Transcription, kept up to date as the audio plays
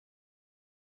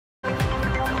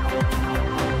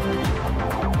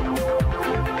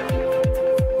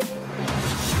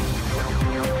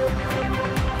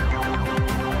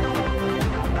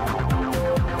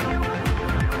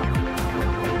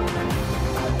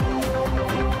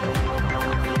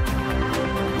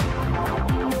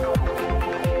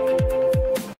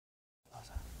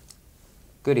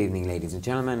Good evening, ladies and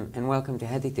gentlemen, and welcome to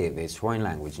Heti TV's foreign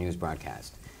language news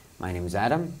broadcast. My name is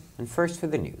Adam, and first for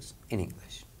the news in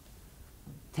English.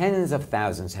 Tens of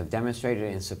thousands have demonstrated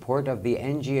in support of the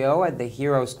NGO at the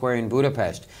Hero Square in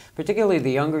Budapest. Particularly the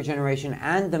younger generation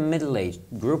and the middle-aged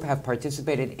group have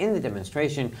participated in the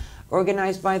demonstration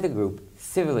organized by the group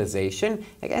Civilization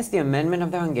against the amendment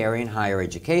of the Hungarian Higher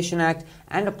Education Act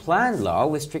and a planned law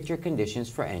with stricter conditions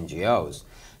for NGOs.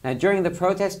 Now, during the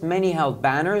protest, many held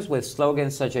banners with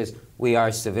slogans such as "We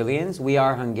are civilians," "We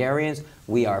are Hungarians,"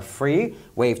 "We are free,"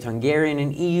 waved Hungarian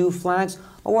and EU flags,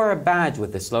 or wore a badge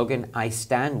with the slogan, "I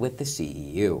stand with the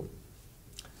CEU."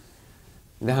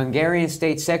 The Hungarian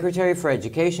State Secretary for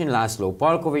Education, Laszlo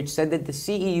Palkovic, said that the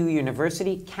CEU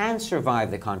university can survive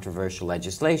the controversial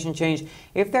legislation change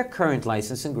if their current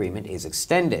license agreement is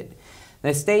extended.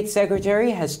 The State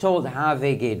Secretary has told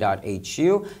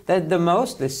hvg.hu that at the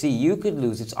most the CEU could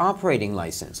lose its operating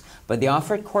license, but the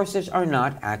offered courses are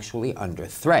not actually under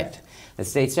threat. The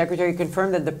State Secretary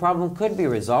confirmed that the problem could be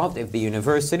resolved if the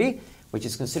university, which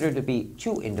is considered to be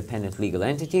two independent legal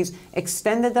entities,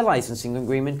 extended the licensing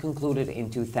agreement concluded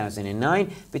in 2009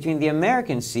 between the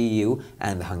American CEU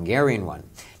and the Hungarian one.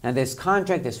 Now, this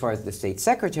contract, as far as the State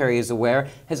Secretary is aware,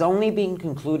 has only been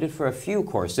concluded for a few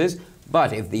courses,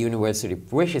 but if the university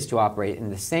wishes to operate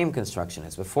in the same construction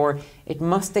as before, it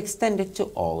must extend it to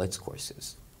all its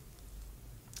courses.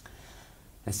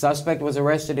 A suspect was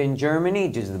arrested in Germany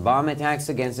due to the bomb attacks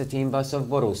against the team bus of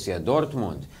Borussia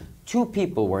Dortmund. Two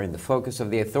people were in the focus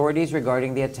of the authorities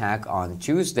regarding the attack on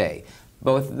Tuesday.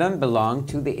 Both of them belonged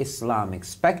to the Islamic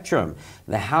spectrum.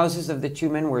 The houses of the two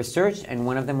men were searched and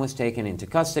one of them was taken into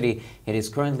custody. It is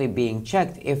currently being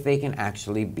checked if they can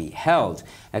actually be held.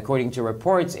 According to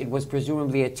reports, it was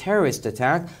presumably a terrorist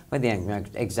attack, but the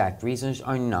exact reasons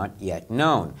are not yet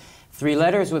known. 3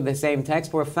 letters with the same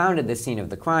text were found at the scene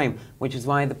of the crime, which is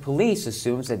why the police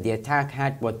assumes that the attack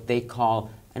had what they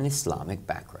call an Islamic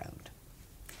background.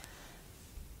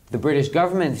 The British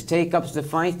government takes up the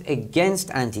fight against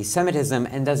anti-Semitism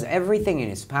and does everything in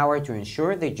its power to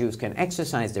ensure that Jews can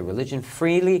exercise their religion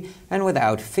freely and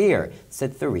without fear,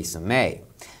 said Theresa May.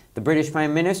 The British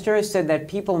Prime Minister said that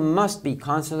people must be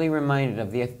constantly reminded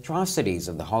of the atrocities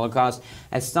of the Holocaust,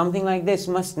 as something like this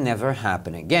must never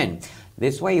happen again.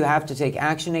 This way, you have to take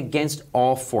action against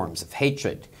all forms of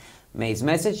hatred. May's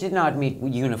message did not meet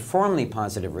uniformly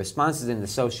positive responses in the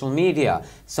social media.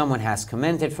 Someone has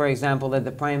commented, for example, that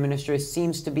the Prime Minister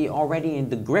seems to be already in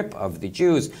the grip of the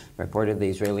Jews, reported the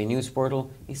Israeli news portal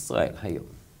Israel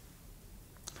Hayom.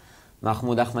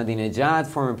 Mahmoud Ahmadinejad,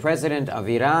 former president of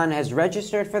Iran, has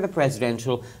registered for the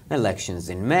presidential elections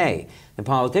in May. The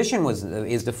politician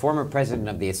is the former president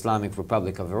of the Islamic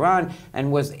Republic of Iran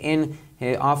and was in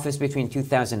office between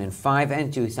 2005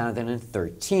 and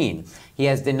 2013. He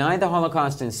has denied the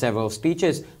Holocaust in several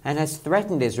speeches and has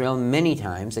threatened Israel many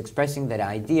times, expressing the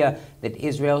idea that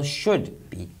Israel should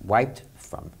be wiped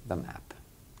from the map.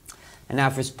 And now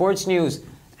for sports news.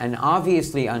 An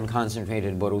obviously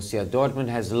unconcentrated Borussia Dortmund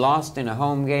has lost in a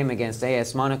home game against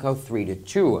AS Monaco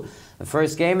 3-2. The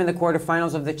first game in the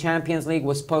quarterfinals of the Champions League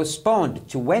was postponed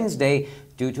to Wednesday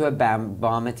due to a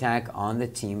bomb attack on the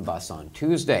team bus on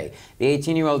Tuesday. The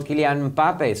 18-year-old Kylian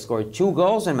Mbappe scored 2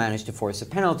 goals and managed to force a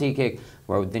penalty kick,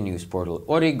 wrote the news portal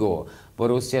Origo.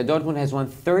 Borussia Dortmund has won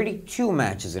 32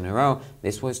 matches in a row.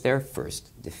 This was their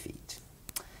first defeat.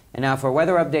 And now for a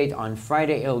weather update. On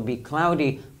Friday, it'll be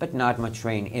cloudy, but not much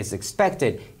rain is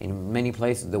expected. In many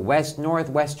places, the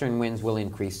west-northwestern winds will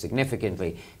increase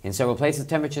significantly. In several places,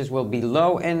 temperatures will be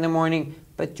low in the morning,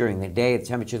 but during the day, the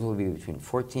temperatures will be between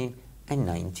 14 and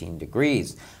 19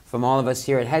 degrees. From all of us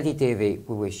here at Heti TV,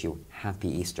 we wish you happy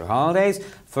Easter holidays.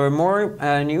 For more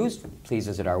news, please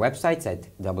visit our websites at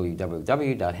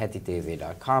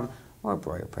www.hetitv.com or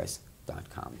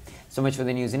broyerpress.com. So much for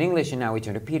the news in English, and now we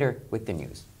turn to Peter with the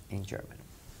news in German.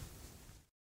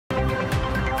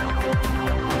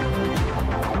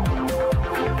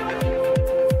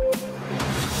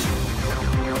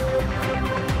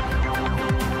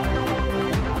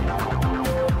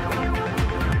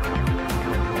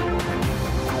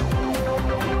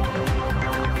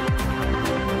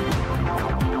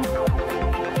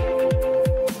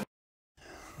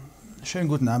 Schönen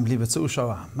guten Abend, liebe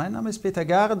Zuschauer. Mein Name ist Peter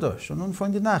Gardosch und nun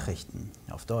folgen die Nachrichten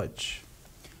auf Deutsch.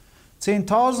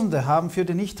 Zehntausende haben für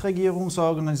die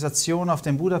Nichtregierungsorganisation auf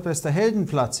dem Budapester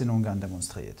Heldenplatz in Ungarn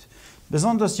demonstriert.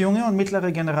 Besonders junge und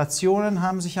mittlere Generationen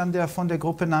haben sich an der von der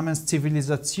Gruppe namens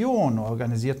Zivilisation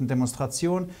organisierten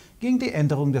Demonstration gegen die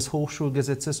Änderung des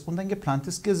Hochschulgesetzes und ein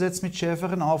geplantes Gesetz mit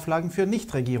schärferen Auflagen für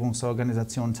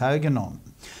Nichtregierungsorganisationen teilgenommen.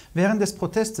 Während des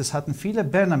Protestes hatten viele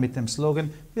Banner mit dem Slogan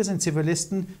 „Wir sind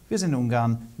Zivilisten, wir sind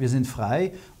Ungarn, wir sind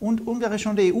frei" und ungarische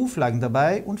und EU-Flaggen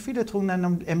dabei und viele trugen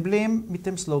ein Emblem mit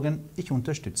dem Slogan „Ich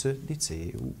unterstütze die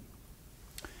CEU".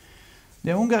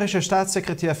 Der ungarische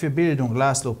Staatssekretär für Bildung,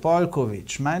 László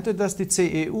Palkovics, meinte, dass die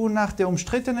CEU nach der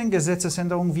umstrittenen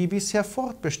Gesetzesänderung wie bisher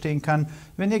fortbestehen kann,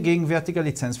 wenn ihr gegenwärtiger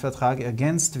Lizenzvertrag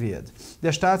ergänzt wird.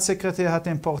 Der Staatssekretär hat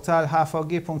dem Portal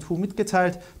hvg.hu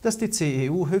mitgeteilt, dass die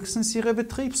CEU höchstens ihre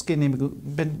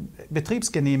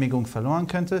Betriebsgenehmigung verloren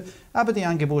könnte, aber die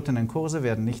angebotenen Kurse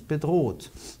werden nicht bedroht.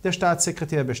 Der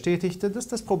Staatssekretär bestätigte, dass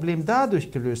das Problem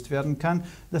dadurch gelöst werden kann,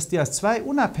 dass die als zwei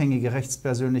unabhängige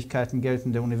Rechtspersönlichkeiten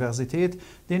geltende Universität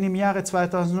den im Jahre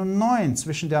 2009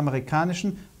 zwischen der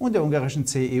amerikanischen und der ungarischen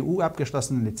CEU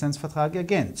abgeschlossenen Lizenzvertrag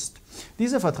ergänzt.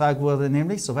 Dieser Vertrag wurde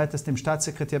nämlich, soweit es dem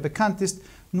Staatssekretär bekannt ist,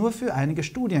 nur für einige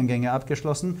Studiengänge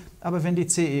abgeschlossen, aber wenn die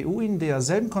CEU in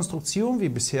derselben Konstruktion wie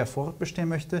bisher fortbestehen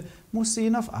möchte, muss sie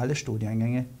ihn auf alle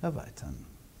Studiengänge erweitern.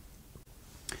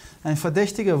 Ein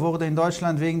Verdächtiger wurde in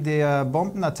Deutschland wegen der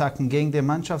Bombenattacken gegen den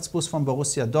Mannschaftsbus von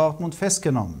Borussia Dortmund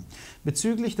festgenommen.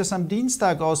 Bezüglich des am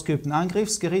Dienstag ausgeübten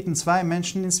Angriffs gerieten zwei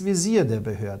Menschen ins Visier der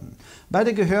Behörden.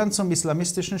 Beide gehören zum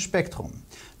islamistischen Spektrum.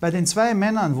 Bei den zwei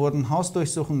Männern wurden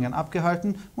Hausdurchsuchungen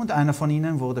abgehalten und einer von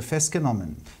ihnen wurde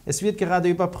festgenommen. Es wird gerade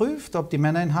überprüft, ob die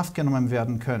Männer in Haft genommen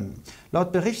werden können.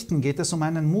 Laut Berichten geht es um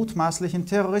einen mutmaßlichen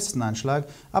Terroristenanschlag,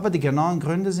 aber die genauen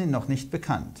Gründe sind noch nicht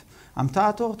bekannt. Am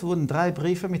Tatort wurden 3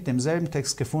 Briefe mit demselben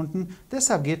Text gefunden,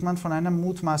 deshalb geht man von einem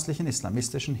mutmaßlichen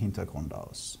islamistischen Hintergrund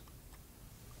aus.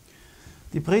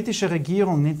 Die britische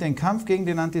Regierung nimmt den Kampf gegen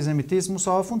den Antisemitismus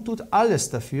auf und tut alles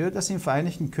dafür, dass im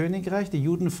Vereinigten Königreich die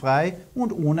Juden frei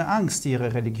und ohne Angst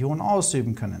ihre Religion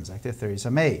ausüben können, sagte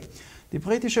Theresa May. Die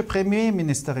britische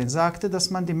Premierministerin sagte,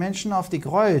 dass man die Menschen auf die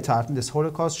Gräueltaten des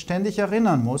Holocaust ständig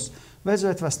erinnern muss, weil so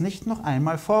etwas nicht noch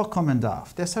einmal vorkommen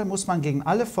darf. Deshalb muss man gegen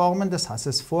alle Formen des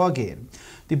Hasses vorgehen.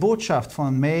 Die Botschaft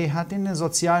von May hat in den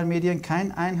sozialen Medien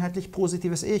kein einheitlich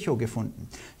positives Echo gefunden.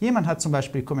 Jemand hat zum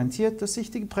Beispiel kommentiert, dass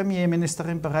sich die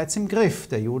Premierministerin bereits im Griff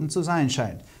der Juden zu sein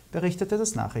scheint, berichtete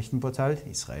das Nachrichtenportal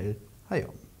Israel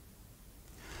Hayom.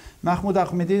 Mahmoud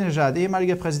Ahmadinejad,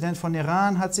 ehemaliger Präsident von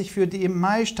Iran, hat sich für die im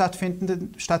Mai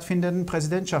stattfindenden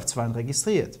Präsidentschaftswahlen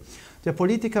registriert. Der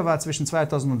Politiker war zwischen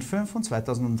 2005 und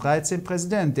 2013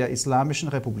 Präsident der Islamischen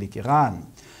Republik Iran.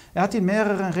 Er hat in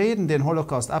mehreren Reden den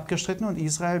Holocaust abgestritten und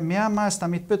Israel mehrmals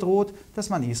damit bedroht,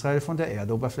 dass man Israel von der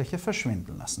Erdoberfläche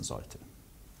verschwinden lassen sollte.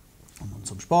 Und nun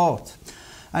zum Sport.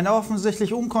 Ein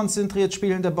offensichtlich unkonzentriert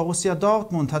spielender Borussia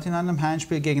Dortmund hat in einem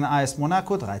Heimspiel gegen AS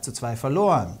Monaco 3:2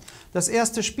 verloren. Das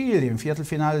erste Spiel im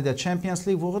Viertelfinale der Champions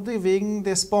League wurde wegen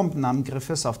des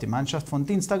Bombenangriffes auf die Mannschaft von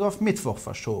Dienstag auf Mittwoch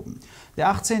verschoben. Der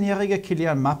 18-jährige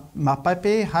Kylian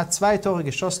Mbappé hat 2 Tore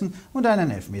geschossen und einen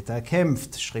Elfmeter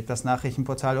erkämpft, schrieb das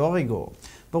Nachrichtenportal Origo.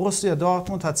 Borussia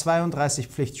Dortmund hat 32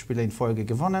 Pflichtspiele in Folge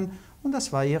gewonnen und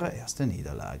das war ihre erste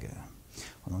Niederlage.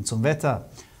 Und nun zum Wetter.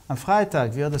 Am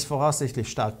Freitag wird es voraussichtlich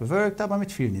stark bewölkt, aber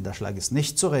mit viel Niederschlag ist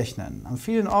nicht zu rechnen. An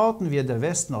vielen Orten wird der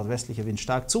west-nordwestliche Wind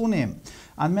stark zunehmen.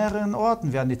 An mehreren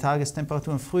Orten werden die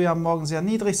Tagestemperaturen früh am Morgen sehr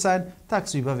niedrig sein.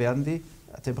 Tagsüber werden die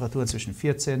Temperaturen zwischen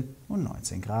 14 und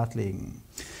 19 Grad liegen.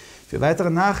 Für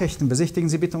weitere Nachrichten besichtigen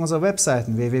Sie bitte unsere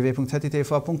Webseiten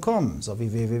www.hettitv.com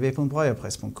sowie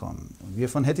www.breuerpress.com. Und wir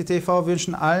von HettitV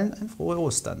wünschen allen ein frohe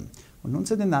Ostern. Und nun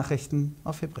zu den Nachrichten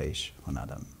auf Hebräisch von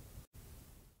Adam.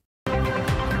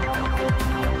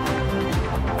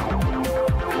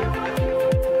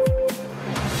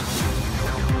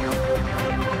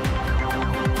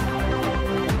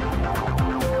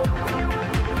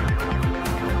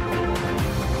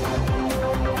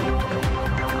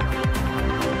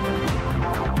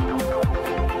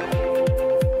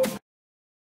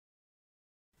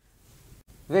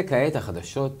 וכעת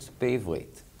החדשות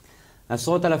בעברית.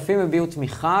 עשרות אלפים הביעו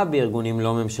תמיכה בארגונים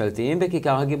לא ממשלתיים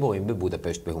בכיכר הגיבורים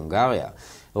בבודפשט בהונגריה.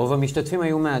 רוב המשתתפים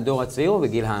היו מהדור הצעיר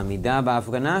ובגיל העמידה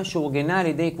בהפגנה שאורגנה על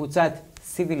ידי קבוצת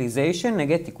Civilization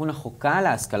נגד תיקון החוקה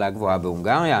להשכלה גבוהה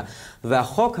בהונגריה,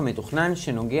 והחוק המתוכנן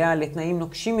שנוגע לתנאים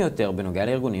נוקשים יותר בנוגע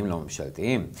לארגונים לא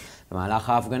ממשלתיים. במהלך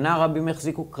ההפגנה רבים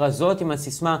החזיקו כרזות עם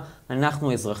הסיסמה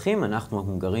אנחנו אזרחים, אנחנו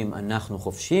ההונגרים, אנחנו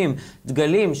חופשיים,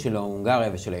 דגלים של הונגריה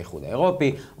ושל האיחוד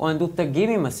האירופי, או ענדו תגים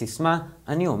עם הסיסמה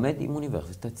אני עומד עם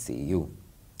אוניברסיטת CEU.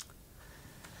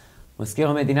 מזכיר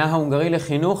המדינה ההונגרי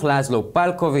לחינוך לזלו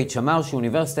פלקוביץ' אמר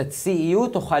שאוניברסיטת CEU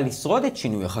תוכל לשרוד את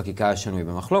שינוי החקיקה השנוי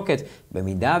במחלוקת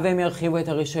במידה והם ירחיבו את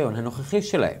הרישיון הנוכחי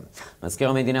שלהם. מזכיר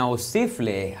המדינה הוסיף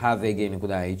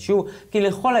ל-hvg.hu כי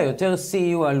לכל היותר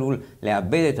CEU עלול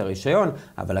לאבד את הרישיון,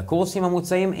 אבל הקורסים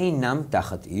המוצעים אינם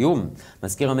תחת איום.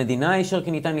 מזכיר המדינה אישר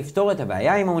כי ניתן לפתור את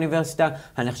הבעיה עם האוניברסיטה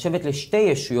הנחשבת לשתי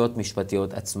ישויות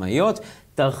משפטיות עצמאיות,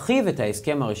 תרחיב את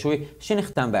ההסכם הרישוי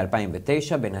שנחתם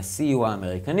ב-2009 בין ה-CEU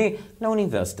האמריקני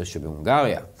לאוניברסיטה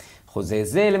שבהונגריה. חוזה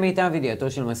זה, למיטב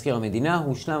ידיעתו של מזכיר המדינה,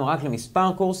 הושלם רק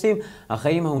למספר קורסים, אך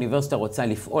אם האוניברסיטה רוצה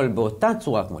לפעול באותה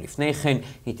צורה כמו לפני כן,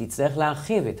 היא תצטרך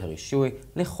להרחיב את הרישוי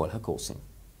לכל הקורסים.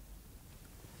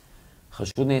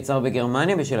 חשוד נעצר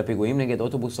בגרמניה בשל הפיגועים נגד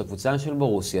אוטובוס הקבוצה של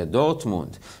בורוסיה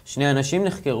דורטמונד. שני אנשים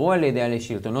נחקרו על ידי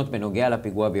השלטונות בנוגע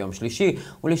לפיגוע ביום שלישי,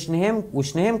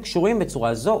 ושניהם קשורים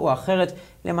בצורה זו או אחרת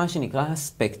למה שנקרא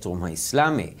הספקטרום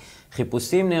האסלאמי.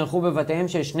 חיפושים נערכו בבתיהם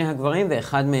של שני הגברים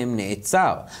ואחד מהם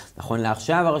נעצר. נכון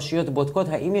לעכשיו הרשויות בודקות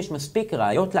האם יש מספיק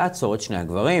ראיות לעצור את שני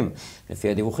הגברים. לפי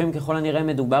הדיווחים ככל הנראה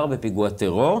מדובר בפיגוע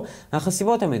טרור, אך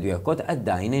הסיבות המדויקות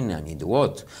עדיין אינן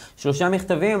ידועות. 3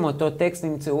 מכתבים עם אותו טקסט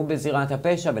נמצאו בזירת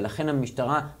הפשע, ולכן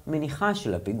המשטרה מניחה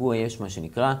שלפיגוע יש מה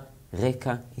שנקרא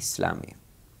רקע אסלאמי.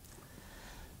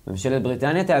 ממשלת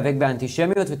בריטניה תיאבק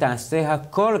באנטישמיות ותעשה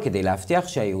הכל כדי להבטיח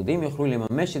שהיהודים יוכלו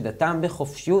לממש את דתם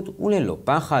בחופשיות וללא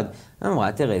פחד,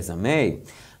 אמרה תרזה מיי.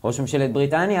 ראש ממשלת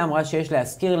בריטניה אמרה שיש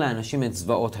להזכיר לאנשים את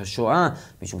זוועות השואה,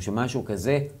 משום שמשהו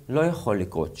כזה לא יכול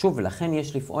לקרות שוב, ולכן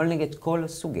יש לפעול נגד כל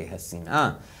סוגי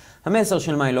השנאה. המסר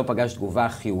של מיי לא פגש תגובה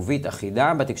חיובית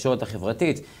אחידה בתקשורת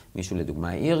החברתית. מישהו לדוגמה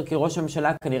העיר כי ראש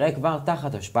הממשלה כנראה כבר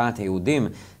תחת השפעת היהודים,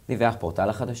 דיווח פורטל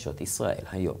החדשות ישראל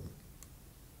היום.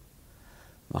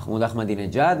 מחמוד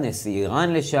אחמדינג'אד, נשיא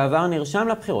איראן לשעבר, נרשם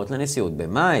לבחירות לנשיאות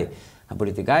במאי.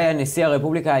 הפוליטיקאי היה נשיא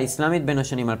הרפובליקה האסלאמית בין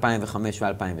השנים 2005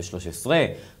 ו-2013.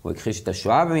 הוא הכחיש את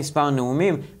השואה במספר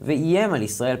נאומים ואיים על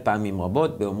ישראל פעמים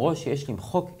רבות באומרו שיש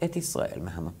למחוק את ישראל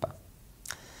מהמפה.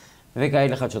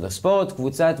 וכעת לחדשות הספורט,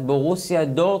 קבוצת בורוסיה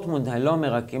דורטמונד הלא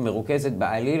מרוכזת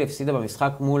בעליל הפסידה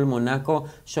במשחק מול מונאקו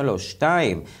 3-2.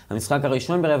 המשחק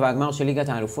הראשון ברבע הגמר של ליגת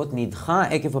האלופות נדחה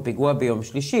עקב הפיגוע ביום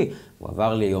שלישי, הוא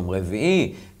עבר ליום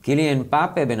רביעי. קיליאן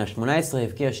פאפה בן ה-18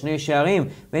 הבקיע 2 שערים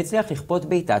והצליח לכפות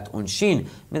בעיטת עונשין,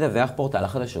 מדווח פורטל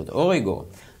החדשות אוריגו.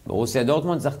 בורוסיה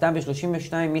דורטמונד זכתה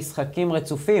ב-32 משחקים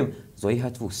רצופים, זוהי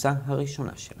התבוסה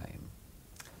הראשונה שלהם.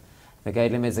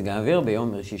 וכעת למזג האוויר,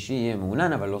 ביום שישי יהיה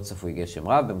מעונן אבל לא צפוי גשם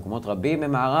רב. במקומות רבים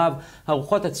במערב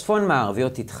הרוחות הצפון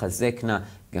מערביות תתחזקנה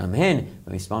גם הן.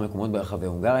 במספר מקומות ברחבי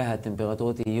הונגריה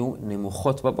הטמפרטורות יהיו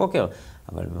נמוכות בבוקר,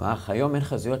 אבל במהלך היום הן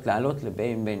חזויות לעלות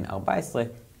בין 14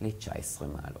 ל-19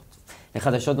 מעלות.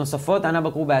 לחדשות נוספות אנא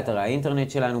בקרו באתר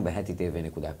האינטרנט שלנו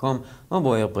ב-htv.com או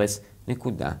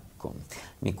ב-airpress.com.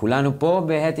 מכולנו פה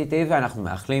ב-htv אנחנו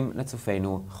מאחלים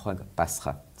לצופינו חג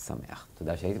פסחא שמח.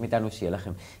 תודה שהייתם איתנו, שיהיה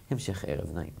לכם המשך ערב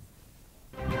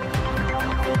נעים.